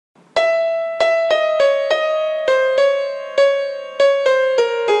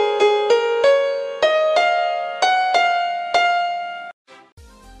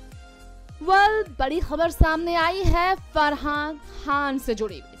बड़ी खबर सामने आई है फराह खान से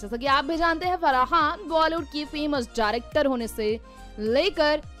जुड़ी हुई। जैसा कि आप भी जानते हैं, फराह खान बॉलीवुड की फेमस डायरेक्टर होने से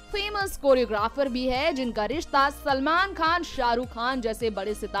लेकर फेमस कोरियोग्राफर भी है, जिनका रिश्ता सलमान खान, शाहरुख खान जैसे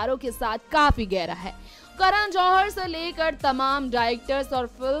बड़े सितारों के साथ काफी गहरा है। करण जौहर से लेकर तमाम डायरेक्टर्स और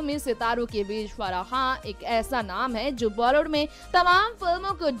फिल्मी सितारों के बीच फराह खान एक ऐसा नाम है जो बॉलीवुड में तमाम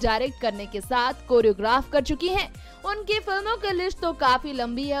फिल्मों को डायरेक्ट करने के साथ कोरियोग्राफ कर चुकी हैं। उनकी फिल्मों की लिस्ट तो काफी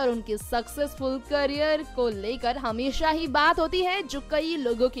लंबी है और उनके सक्सेसफुल करियर को लेकर हमेशा ही बात होती है, जो कई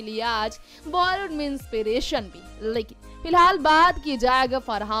लोगों के लिए आज बॉलीवुड में इंस्पिरेशन भी। लेकिन फिलहाल बात की जाए अगर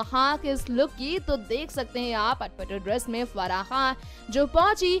फराह खान के इस लुक की, तो देख सकते हैं आप अटपटे ड्रेस में फराह खान जो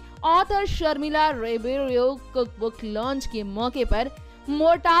पहुंची ऑथर शर्मिला रेबेरियो कुकबुक लॉन्च के मौके पर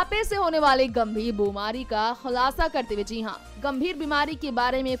मोटापे से होने वाली गंभीर बीमारी का खुलासा करते हुए। जी हाँ, गंभीर बीमारी के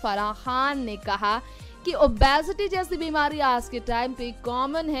बारे में फराह खान ने कहा कि ओबेसिटी जैसी बीमारी आज के टाइम पे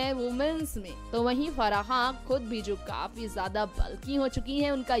कॉमन है वुमेन्स में। तो वहीं फराह खान खुद भी जो काफी ज्यादा बल्की हो चुकी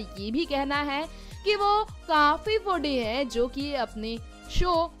हैं, उनका ये भी कहना है कि वो काफी फूडी हैं, जो कि अपने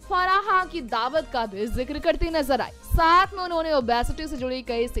शो फराह खान की दावत का भी जिक्र करती नजर आई। साथ में उन्होंने ओबेसिटी से जुड़ी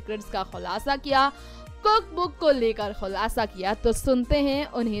कई सीक्रेट्स का खुलासा किया, कुक बुक को लेकर खुलासा किया। तो सुनते हैं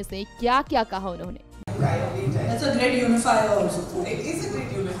उन्हीं से क्या क्या कहा उन्होंने। That's a great unifier also. It is a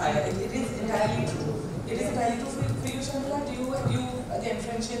great unifier. It is entirely true. It is entirely true for you, Shamila. Do you again,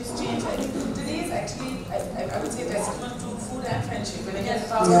 friendships change? I think today is actually, I would say, testament to food and friendship. When again, the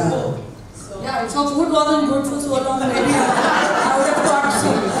power of both. So Yeah, so food wasn't good for so long. Maybe I would have got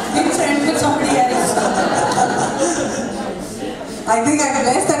some big friends with somebody else. I think I'm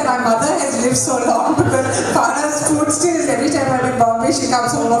blessed that my mother has lived so long, because Farah's food still is, every time I'm in Bombay, she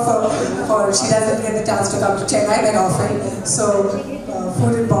comes over for she doesn't get the chance to come to Chennai that often. So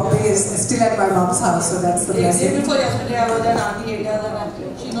food in Bombay is still at my mom's house, so that's the blessing. Even before yesterday, I was at Auntie Ada's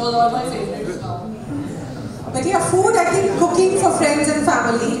and she knows all my favorites now. But yeah, food, I think cooking for friends and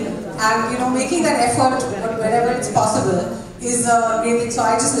family and making that effort whenever it's possible is a great thing. So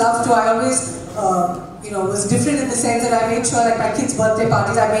I just love to, I always was different in the sense that I made sure, like my kids' birthday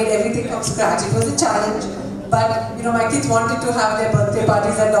parties, I made everything from scratch. It was a challenge, but my kids wanted to have their birthday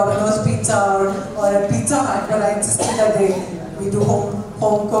parties at Domino's Pizza or at Pizza Hut, but I insisted that we do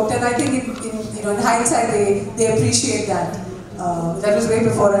home cooked, and I think in hindsight they appreciate that. That was way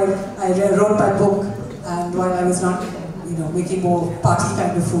before I wrote my book, and while I was not making more party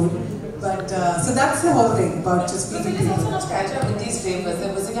kind of food. But so that's the whole thing about just feeding people. There's also nostalgia with these flavors.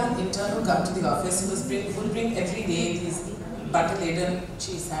 There was a young intern who come to the office who would bring every day these butter-laden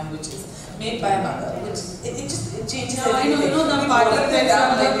cheese sandwiches made by a mother, which it changes everything. I know the party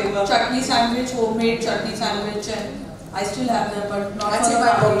the chutney sandwich, homemade chutney sandwich, and I still have them, but not That's for in the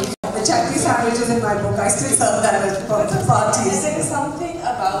my party. book. The chutney sandwich is in my book. I still serve that at parties. There is something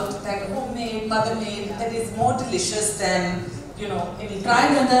about that homemade, mother-made that is more delicious than anything. Try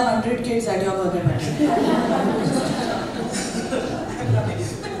when there are 100 kids at your birthday party.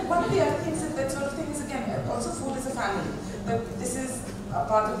 But one of the other things that sort of thing is, again, also food is a family. But this is a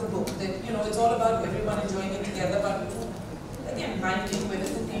part of the book that it's all about everyone enjoying it together. But again, minding, whether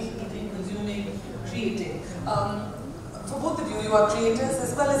cooking, eating, consuming, creating. For both of you, you are creators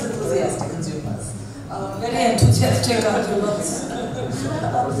as well as enthusiastic consumers. Very enthusiastic consumers.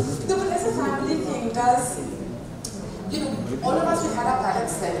 No, but as a family thing, all of us, we had our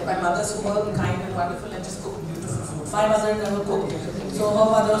palates set by mothers who were kind and wonderful and just cooked beautiful food. My mother never cooked, so her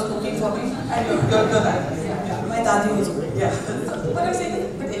mother was cooking for me. I know, you're that. Yeah. My dadi was good. Yeah. But I'm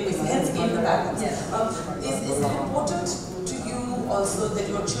saying, but anyways, hence came the balance. Yeah. Is it important to you also that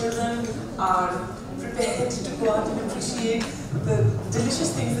your children are prepared to go out and appreciate the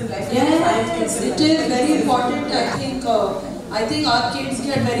delicious things in life? Yes, it is very important. I think our kids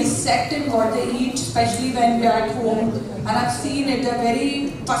get very set in what they eat, especially when we are at home. And I've seen it, they're very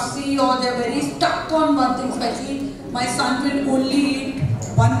fussy or they're very stuck on one thing. Especially my son will only eat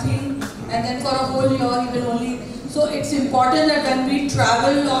one thing, and then for a whole year he will only. So it's important that when we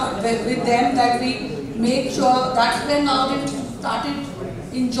travel with them, that we make sure that's when now they started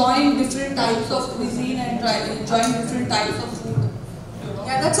enjoying different types of cuisine and enjoying different types of food.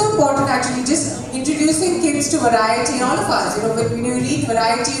 Yeah, that's so important actually, just introducing kids to variety in all of us. When you eat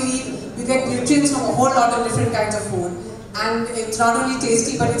variety, you get nutrients from a whole lot of different kinds of food. And it's not only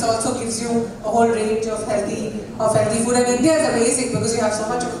tasty, but it also gives you a whole range of healthy food. And India is amazing because you have so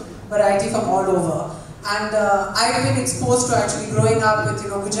much variety from all over. And I've been exposed to actually growing up with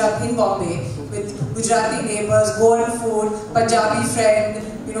Gujarat in Bombay, with Gujarati neighbors, Goan food, Punjabi friend,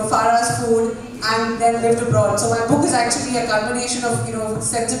 Farah's food, and then lived abroad. So my book is actually a culmination of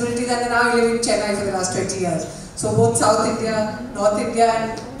sensibilities, and then now I live in Chennai for the last 20 years. So both South India, North India,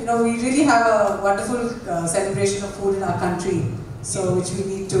 and we really have a wonderful celebration of food in our country. So which we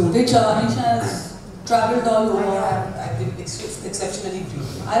need to. Which Anisha has travelled all over. I've been exceptionally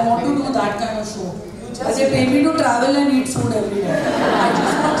beautiful. I want to do that kind of show. They pay me to travel and eat food every day. I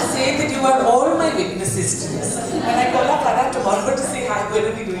just want to say that you are all my witnesses to this. And I call up Farah tomorrow to say hi, when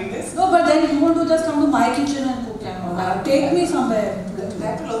are we doing this? No, but then you want to just come to my kitchen and cook and all that. Take me somewhere.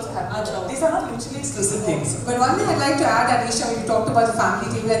 That will also happen. These are not mutually exclusive things. But one thing I'd like to add, Anisha, when you talked about the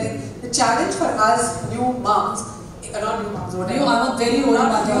family table, I think the challenge for us new moms, not new moms, whatever. I'm a very old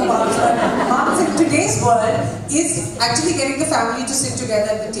mother. Moms in today's world is actually getting the family to sit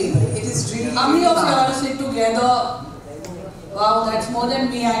together at the table. It is really. How many of you all sit together? Wow, that's more than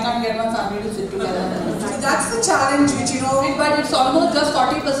me. I can't get my family to sit together. So that's the challenge, which But it's almost just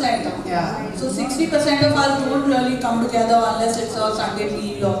 40%. Yeah. So 60% of us don't really come together unless it's a Sunday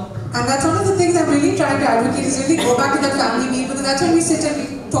meal or. And that's one of the things I'm really trying to advocate is really go back to that family meal, because that's when we sit and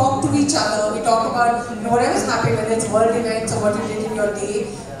we talk to each other. We talk about whatever's happening, whether it's world events or what you did in your day,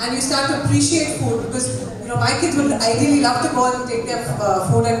 and you start to appreciate food, because my kids would ideally love to go and take their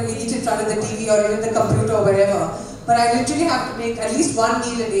food and eat in front of the TV or even the computer or wherever. But I literally have to make at least one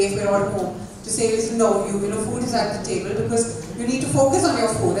meal a day if we're all home to say, listen, no, food is at the table, because you need to focus on your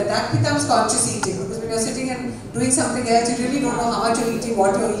food, and that becomes conscious eating, because when you're sitting and doing something else, you really don't know how much you're eating,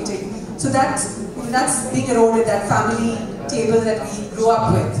 what you're eating. So that's being eroded, that family table that we grew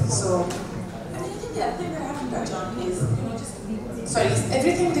up with. So, I think the other thing that I have to touch on is,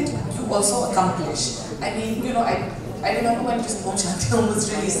 everything that you also accomplish. I mean, I remember when just Om Shanti Om was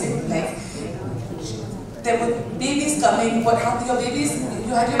releasing, like, there were babies coming. What happened? Your babies,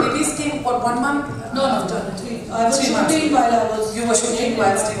 you had your babies came, what, 1 month? No, 3. I was shooting while I was. You were shooting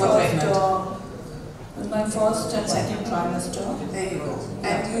whilst you were pregnant. My first and second trimester. There you go.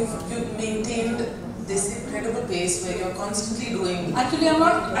 And you've maintained this incredible pace where you're constantly doing.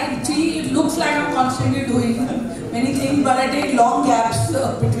 Actually, it looks like I'm constantly doing many things, but I take long gaps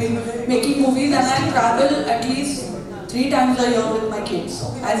between making movies, and I travel at least 3 times a year with my kids.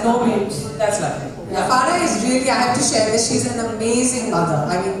 I have no kids. That's lovely. Yeah. Farah is really, I have to share this, she's an amazing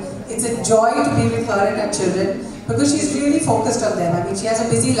mother. I mean, it's a joy to be with her and her children, because she's really focused on them. I mean, she has a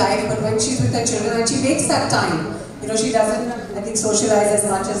busy life, but when she's with her children, and she makes that time, she doesn't, I think, socialize as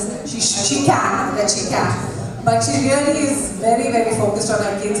much as she can, but she really is very, very focused on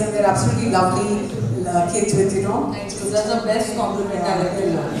her kids, and they're absolutely lovely kids with, Thank you. That's the best compliment I'll ever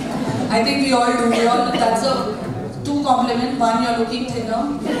hear. I think we all do. That's a 2 compliments. One, you're looking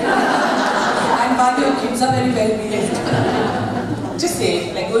thinner, and one, your kids are very well behaved. Just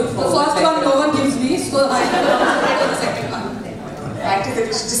say, like, going forward. The first one no one gives me, so I concentrate on the second one. Actually,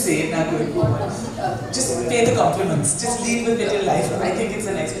 you should just say it now going forward. Just pay the compliments. Just lead with it in life. I think it's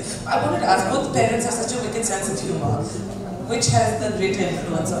the next way. I wanted to ask, both parents have such a wicked sense of humor. Which has the greater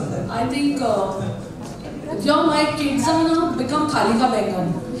influence on them? I think my kids are now become thali ka bengan.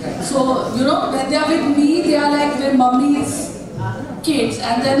 So, when they are with me, they are like when mummy's kids,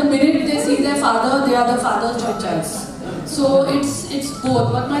 and then the minute they see their father, they are the father's choice. So it's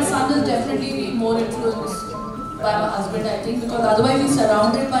both, but my son is definitely more influenced by my husband, I think, because otherwise he's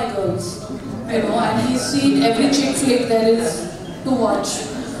surrounded by girls, and he's seen every chick flick there is to watch.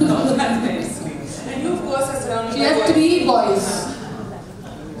 That's very sweet. And you, of course, are surrounded She has 3 boys,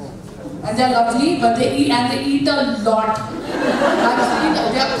 and they're lovely, but they eat a lot. I've seen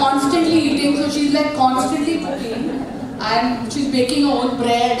they are constantly eating, so she's like constantly cooking, and she's making her own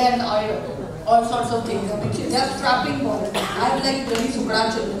bread and all sorts of things. I mean, they're strapping boys. I have like very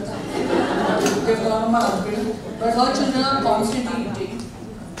sukra children. They've gone to my husband, but her children are constantly eating.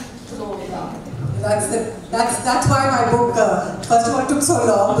 So yeah. That's why my book, first of all, took so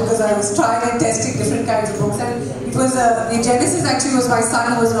long, because I was trying and testing different kinds of books, and it was, the genesis actually was my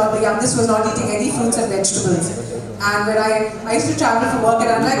son, who was not, the youngest, was not eating any fruits and vegetables. And when I used to travel for work, and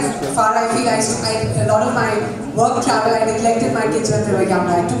unlike Farah, I feel a lot of my work travel, I neglected my kids when they were young.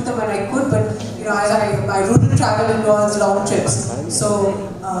 I took them when I could, but my rural travel involves long trips. So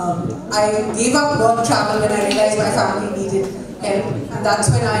I gave up work travel when I realized my family needed help, and that's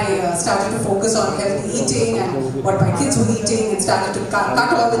when I started to focus on healthy eating and what my kids were eating, and started to cut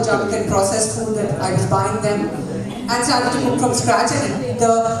all the junk and processed food that I was buying them, and started to cook from scratch. And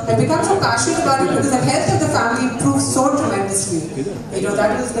I became so passionate about it because the health of the family improved so tremendously.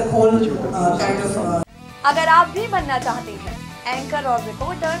 That was the whole kind of. अगर आप भी बनना चाहते हैं anchor और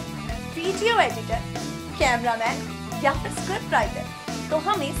reporter, video editor, cameraman या फिर script writer, तो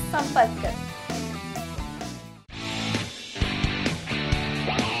हमें संपर्क करें।